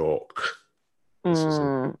New York. This was in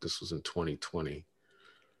Mm, this was in 2020.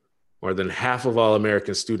 More than half of all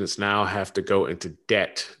American students now have to go into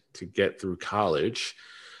debt to get through college.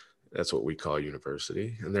 That's what we call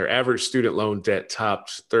university. And their average student loan debt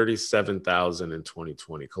topped 37,000 in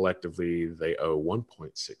 2020. Collectively, they owe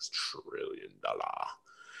 1.6 trillion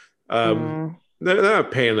dollar. mm. They're not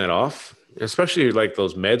paying that off, especially like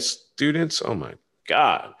those med students. Oh my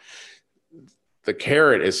God. The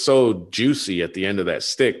carrot is so juicy at the end of that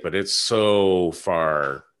stick, but it's so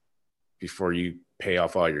far before you pay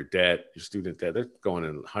off all your debt, your student debt. They're going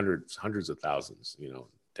in hundreds of thousands,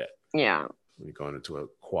 debt. Yeah. When you're going into a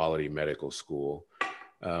quality medical school.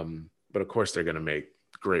 But of course, they're going to make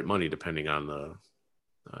great money depending on the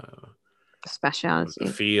Speciality.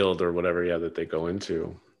 field or whatever, that they go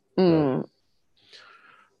into. Mm.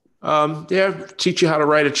 Yeah, teach you how to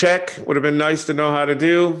write a check. Would have been nice to know how to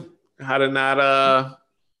do, how to not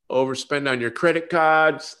overspend on your credit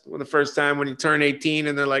cards. Well, the first time when you turn 18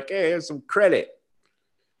 and they're like, hey, here's some credit.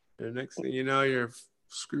 And the next thing you know, you're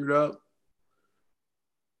screwed up.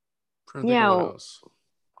 Trying to think of what Yeah. else.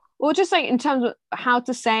 Or just like in terms of how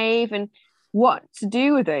to save and what to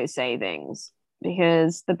do with those savings,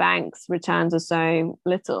 because the bank's returns are so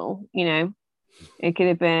little, it could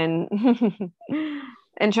have been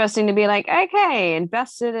interesting to be like, okay,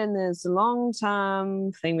 invested in this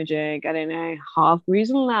long-term thingamajig, I don't know, half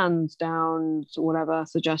reason lands down, whatever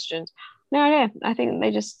suggestions. No idea. I think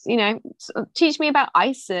they just, teach me about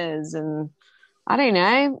ISAs and I don't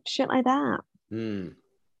know, shit like that.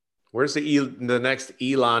 Where's the next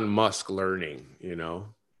Elon Musk learning? It's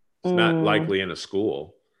not Mm, likely in a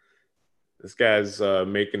school. This guy's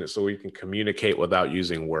making it so we can communicate without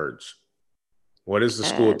using words. What is the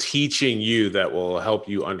school it's teaching you that will help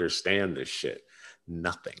you understand this shit?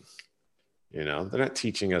 Nothing. They're not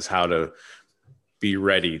teaching us how to be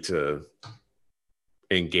ready to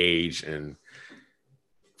engage and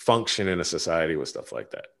function in a society with stuff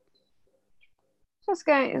like that. just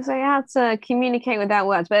going, so you have to communicate without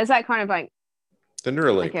words, but is that kind of like, The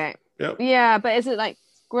Neuralink. okay, Yep. yeah, but is it like,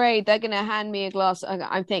 great, they're gonna hand me a glass,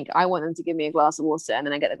 I think I want them to give me a glass of water and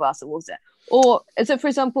then I get the glass of water, or is it, for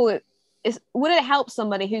example, would it help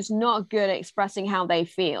somebody who's not good at expressing how they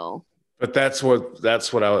feel? But that's what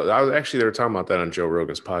I was actually, they were talking about that on Joe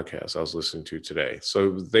Rogan's podcast I was listening to today.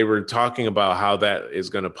 So they were talking about how that is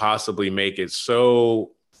going to possibly make it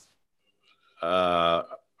so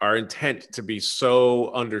our intent to be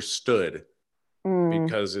so understood,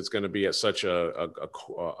 because it's going to be at such a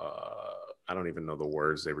I don't even know the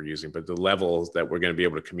words they were using, but the levels that we're going to be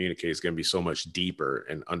able to communicate is going to be so much deeper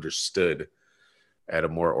and understood at a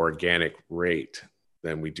more organic rate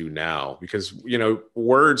than we do now, because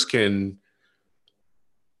words can,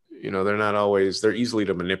 they're not always, they're easily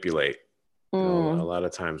to manipulate. A lot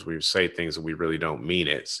of times we say things and we really don't mean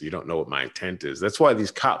it. So you don't know what my intent is. That's why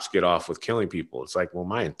these cops get off with killing people. It's like, well,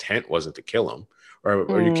 my intent wasn't to kill them.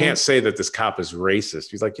 Or you can't say that this cop is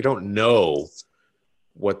racist. He's like, you don't know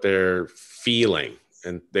what they're feeling,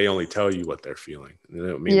 and they only tell you what they're feeling. And they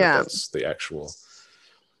don't mean that that's the actual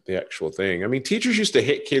thing. I mean, teachers used to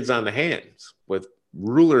hit kids on the hands with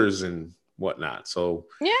rulers and whatnot. So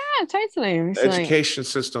yeah, totally. The education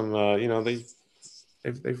system, you know,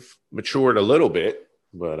 they've matured a little bit,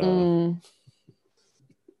 but I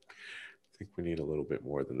think we need a little bit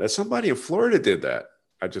more than that. Somebody in Florida did that.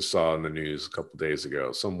 I just saw in the news a couple of days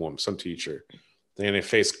ago. Some teacher, and they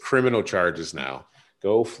face criminal charges now.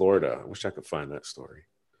 Go Florida. I wish I could find that story.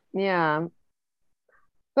 Yeah,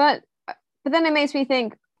 but then it makes me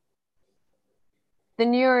think. The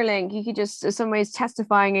Neuralink, you could just, in some ways,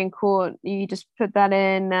 testifying in court, you just put that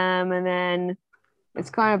in, and then it's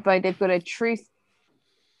kind of like they've got a truth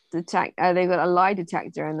detect, they've got a lie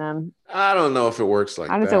detector in them. I don't know if it works like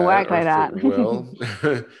that. How does it work like that? Well,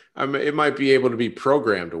 I mean, it might be able to be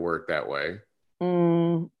programmed to work that way,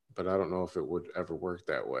 but I don't know if it would ever work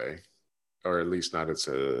that way, or at least not its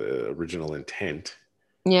original intent.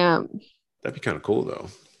 Yeah, that'd be kind of cool, though.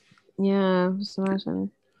 Yeah, just imagine.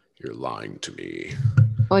 You're lying to me.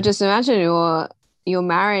 Or just imagine your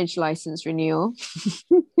marriage license renewal.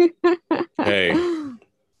 Hey,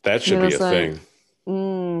 that should be a thing.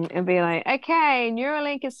 It'd be like, okay,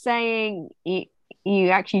 Neuralink is saying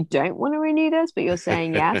you actually don't want to renew this, but you're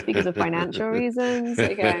saying yes because of financial reasons.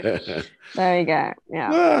 Okay, there you go.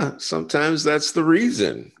 Yeah. Well, sometimes that's the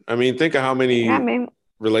reason. I mean, think of how many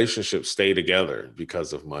relationships stay together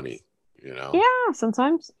because of money. You know? Yeah,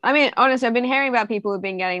 sometimes. I mean, honestly, I've been hearing about people who've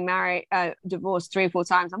been getting married, divorced 3 or 4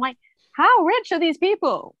 times. I'm like, how rich are these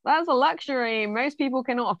people? That's a luxury most people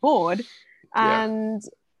cannot afford. And,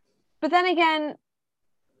 but then again,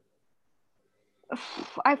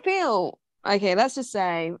 I feel, okay, let's just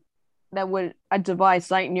say that a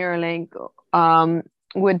device like Neuralink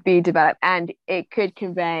would be developed, and it could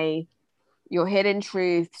convey your hidden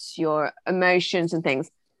truths, your emotions and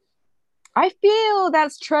things. I feel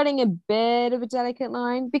that's treading a bit of a delicate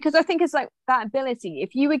line, because I think it's like that ability.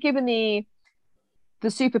 If you were given the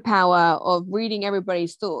superpower of reading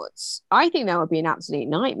everybody's thoughts, I think that would be an absolute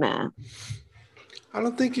nightmare. I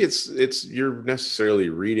don't think it's you're necessarily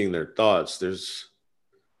reading their thoughts.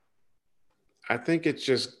 I think it's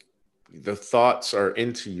just the thoughts are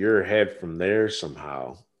into your head from there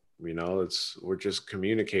somehow. You know, we're just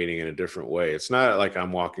communicating in a different way. It's not like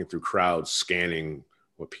I'm walking through crowds scanning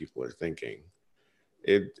what people are thinking.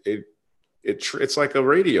 It's like a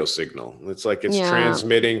radio signal. It's like it's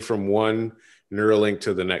transmitting from one Neuralink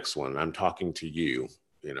to the next one. I'm talking to you,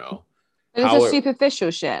 you know. It's a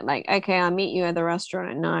superficial shit. Like, okay, I'll meet you at the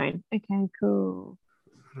restaurant at 9. Okay, cool.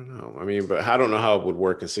 I don't know. I mean, but I don't know how it would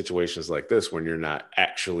work in situations like this when you're not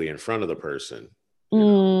actually in front of the person. You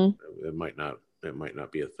know, it might not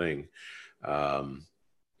be a thing.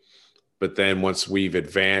 But then once we've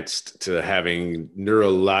advanced to having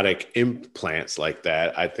neurologic implants like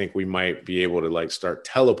that, I think we might be able to like start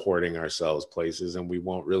teleporting ourselves places, and we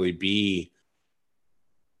won't really be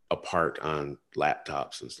apart on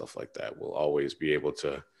laptops and stuff like that. We'll always be able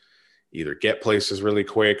to either get places really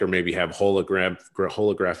quick, or maybe have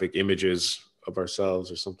holographic images of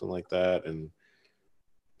ourselves or something like that. And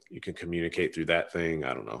you can communicate through that thing.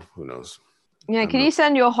 I don't know. Who knows? Yeah, can you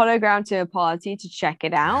send your hologram to a party to check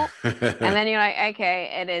it out? And then you're like,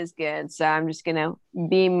 okay, it is good. So I'm just going to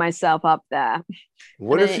beam myself up there.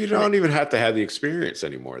 What if you don't even have to have the experience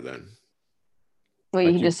anymore then? Well,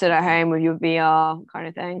 you can just sit at home with your VR kind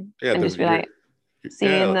of thing. Yeah, and just be like, see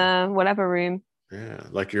you in the whatever room. Yeah,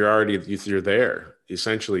 like you're there.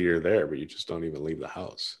 Essentially, you're there, but you just don't even leave the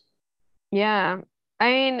house. Yeah.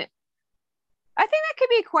 I mean, I think that could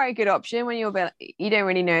be quite a good option when you don't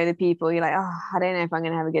really know the people. You're like, oh, I don't know if I'm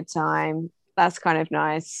going to have a good time. That's kind of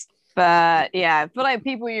nice. But yeah, for like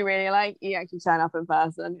people you really like, you actually turn up in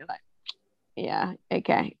person. You're like, yeah,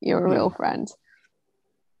 okay, you're a real friend.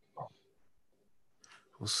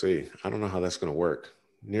 We'll see. I don't know how that's going to work.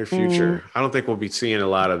 Near future. I don't think we'll be seeing a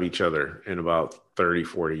lot of each other in about 30,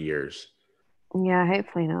 40 years. Yeah,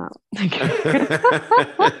 hopefully not.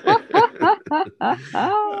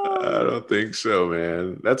 I don't think so,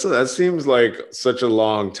 man. That seems like such a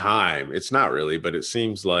long time. It's not really, but it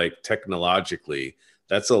seems like technologically,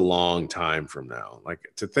 that's a long time from now.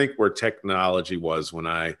 Like, to think where technology was when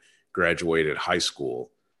I graduated high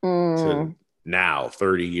school to now,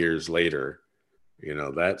 30 years later, you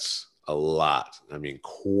know, that's a lot. I mean,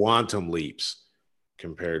 quantum leaps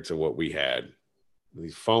compared to what we had.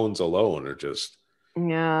 These phones alone are just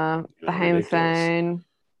the home phone.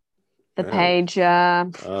 The Yeah.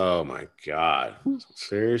 pager. Oh my God.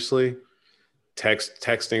 Seriously?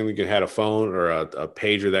 Texting, we could have a phone or a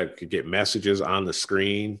pager that could get messages on the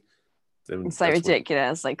screen. Then It's like that's what.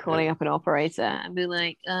 ridiculous, like calling Yeah. up an operator and be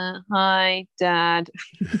like, hi, dad.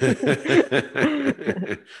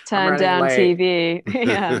 I'm Turn running down late. TV.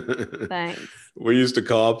 Yeah, thanks. We used to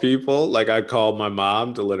call people. Like I called my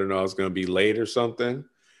mom to let her know I was going to be late or something.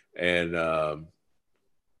 And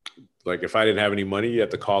like if I didn't have any money, you have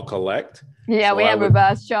to call collect. Yeah, So we I have would,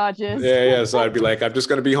 reverse charges. yeah. So I'd be like, I'm just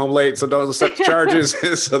going to be home late. So don't accept the charges.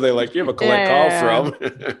 So they're like, you have a collect call Yeah. from.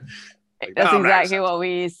 Like, no, That's I'm not exactly accepting. what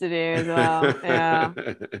we used to do as well. Yeah.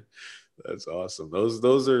 That's awesome.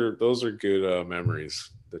 Those are good memories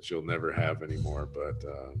that you'll never have anymore. But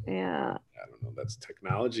Yeah. I don't know. That's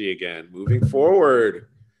technology again. Moving forward.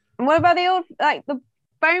 And what about the old like the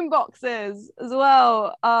phone boxes as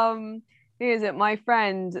well? Who is it? My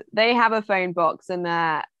friend, they have a phone box in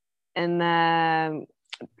their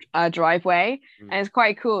driveway, and it's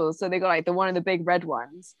quite cool. So they got like the one of the big red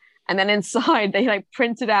ones, and then inside they like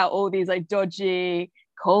printed out all these like dodgy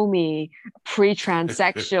call me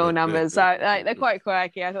pre-transsexual numbers. So like they're quite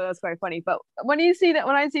quirky. I thought that's quite funny. But when I see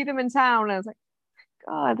them in town, I was like,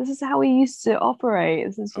 God, this is how we used to operate.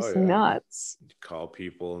 This is Oh just yeah. nuts. You'd call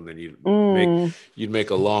people and then Mm. you'd make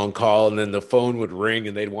a long call and then the phone would ring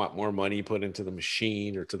and they'd want more money put into the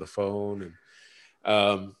machine or to the phone.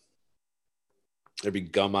 And there'd be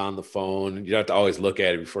gum on the phone. And you'd have to always look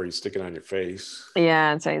at it before you stick it on your face.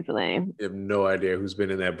 Yeah, totally. You have no idea who's been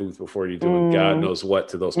in that booth before you doing God knows what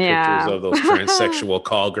to those pictures Yeah. of those transsexual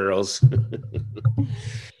call girls.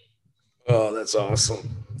 Oh, that's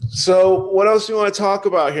awesome. So, what else do you want to talk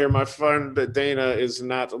about here? My friend Dana is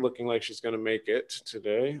not looking like she's going to make it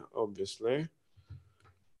today, obviously.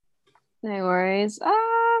 No worries. Nah,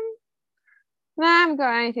 I haven't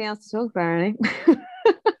got anything else to talk about, really.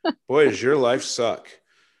 Boy, does your life suck.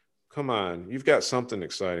 Come on, you've got something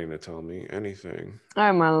exciting to tell me. Anything.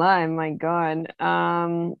 Oh my life, my God.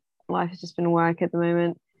 Life has just been work at the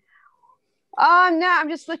moment. No, I'm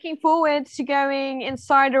just looking forward to going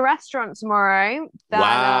inside a restaurant tomorrow.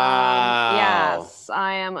 Wow. Yes,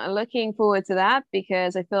 I am looking forward to that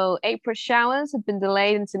because I feel April showers have been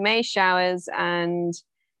delayed into May showers, and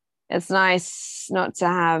it's nice not to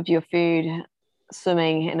have your food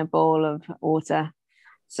swimming in a bowl of water.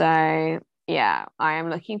 So yeah, I am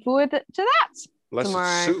looking forward to that Unless tomorrow.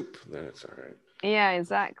 it's soup, then it's all right. Yeah,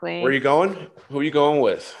 exactly. Where are you going? Who are you going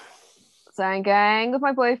with? So I'm going with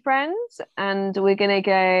my boyfriend, and we're gonna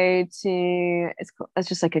go to it's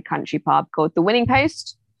just like a country pub called the Winning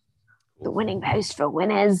Post. The Winning Post for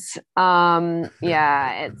winners.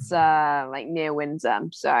 Yeah, it's like near Windsor.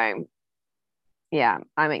 So yeah,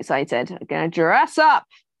 I'm excited. I'm gonna dress up.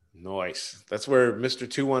 Nice. That's where Mr.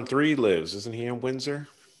 213 lives, isn't he in Windsor?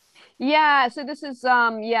 Yeah, so this is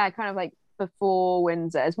yeah, kind of like before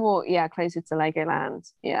Windsor. It's more closer to Legoland.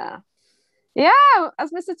 Yeah. Yeah,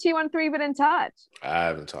 has Mr. 213 been in touch? I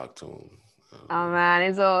haven't talked to him. Oh man,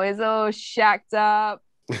 he's all shacked up,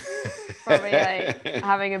 probably like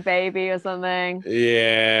having a baby or something.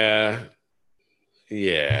 Yeah.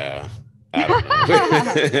 Yeah. I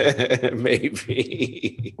don't know.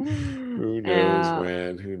 Maybe. Who knows, Yeah.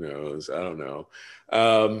 man? Who knows? I don't know.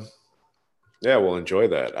 Yeah, we'll enjoy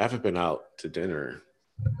that. I haven't been out to dinner,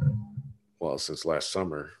 well, since last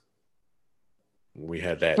summer. We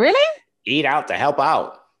had that Really? eat out to help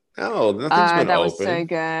out. No, nothing's been That was open. so good.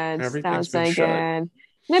 That Everything's was been so shut. good.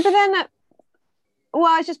 No, but then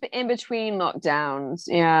well, it's just been in between lockdowns.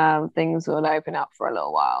 Yeah, things would open up for a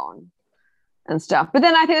little while and stuff. But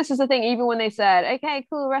then I think this is the thing, even when they said, okay,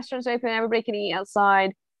 cool, restaurants open, everybody can eat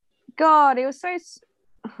outside. God, it was so it's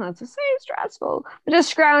so stressful. But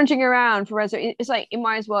just scrounging around for restaurants, it's like they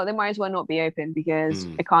might as well not be open because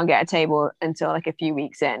I can't get a table until like a few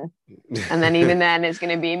weeks in. And then even then it's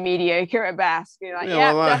gonna be mediocre at best. You're like,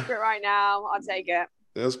 Yeah, well, desperate right now, I'll take it.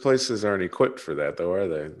 those places aren't equipped for that, though, are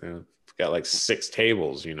they? They've got like 6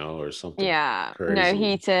 tables, or something. Yeah, Crazy. no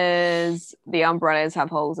heaters, the umbrellas have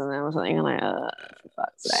holes in them or something. I'm like, for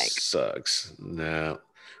fuck's sake. Sucks. No.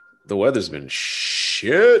 The weather's been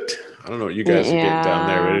shit. I don't know what you guys are getting down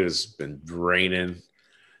there, but it has been raining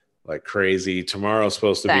like crazy. Tomorrow's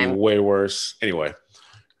supposed to be way worse. Anyway,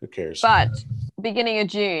 who cares? But beginning of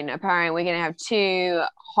June, apparently we're going to have 2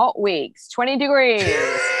 hot weeks, 20 degrees.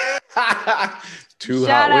 2 Shut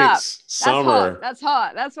hot up. weeks. Summer. That's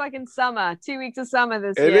hot. That's fucking summer. 2 weeks of summer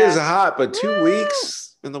this It year. is hot, but 2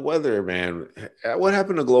 weeks in the weather, man. What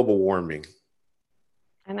happened to global warming?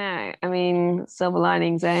 I know. I mean, silver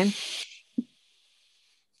linings, eh?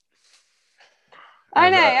 I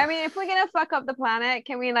know. I mean, if we're gonna fuck up the planet,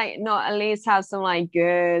 can we like not at least have some like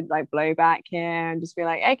good like blowback here and just be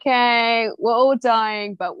like, okay, we're all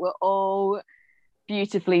dying, but we're all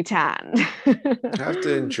beautifully tanned. have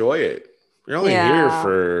to enjoy it. You're only here Yeah.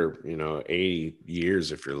 for 80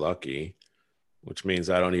 years if you're lucky, which means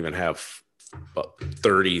I don't even have about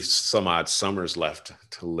 30 some odd summers left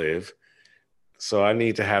to live. So I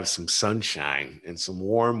need to have some sunshine and some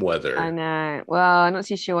warm I weather. know. Well, I'm not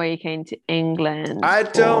too sure why you came to England I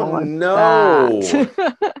for don't that. know.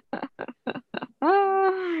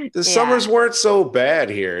 The summers Yeah. weren't so bad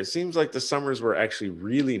here. It seems like the summers were actually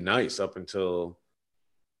really nice up until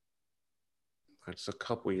just a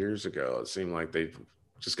couple years ago. It seemed like they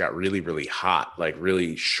just got really, really hot, like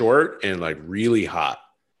really short and like really hot.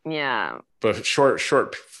 Yeah. But short,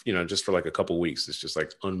 just for like a couple weeks, it's just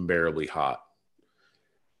like unbearably hot.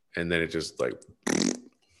 And then it just like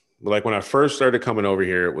when I first started coming over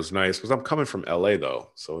here, it was nice because I'm coming from LA though.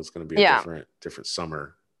 So it's going to be a Yeah. different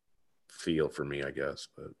summer feel for me, I guess.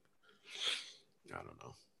 But I don't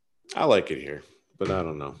know. I like it here, but I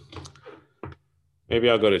don't know. Maybe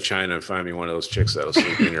I'll go to China and find me one of those chicks that'll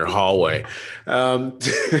sleep in your hallway. I've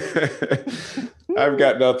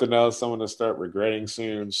got nothing else. I'm going to start regretting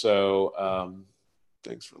soon. So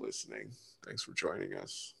thanks for listening. Thanks for joining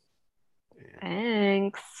us.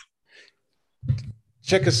 Thanks.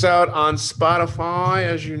 Check us out on Spotify,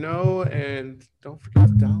 as you know, and don't forget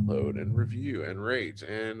to download and review and rate.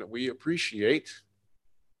 And we appreciate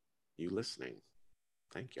you listening.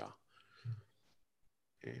 Thank y'all.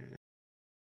 And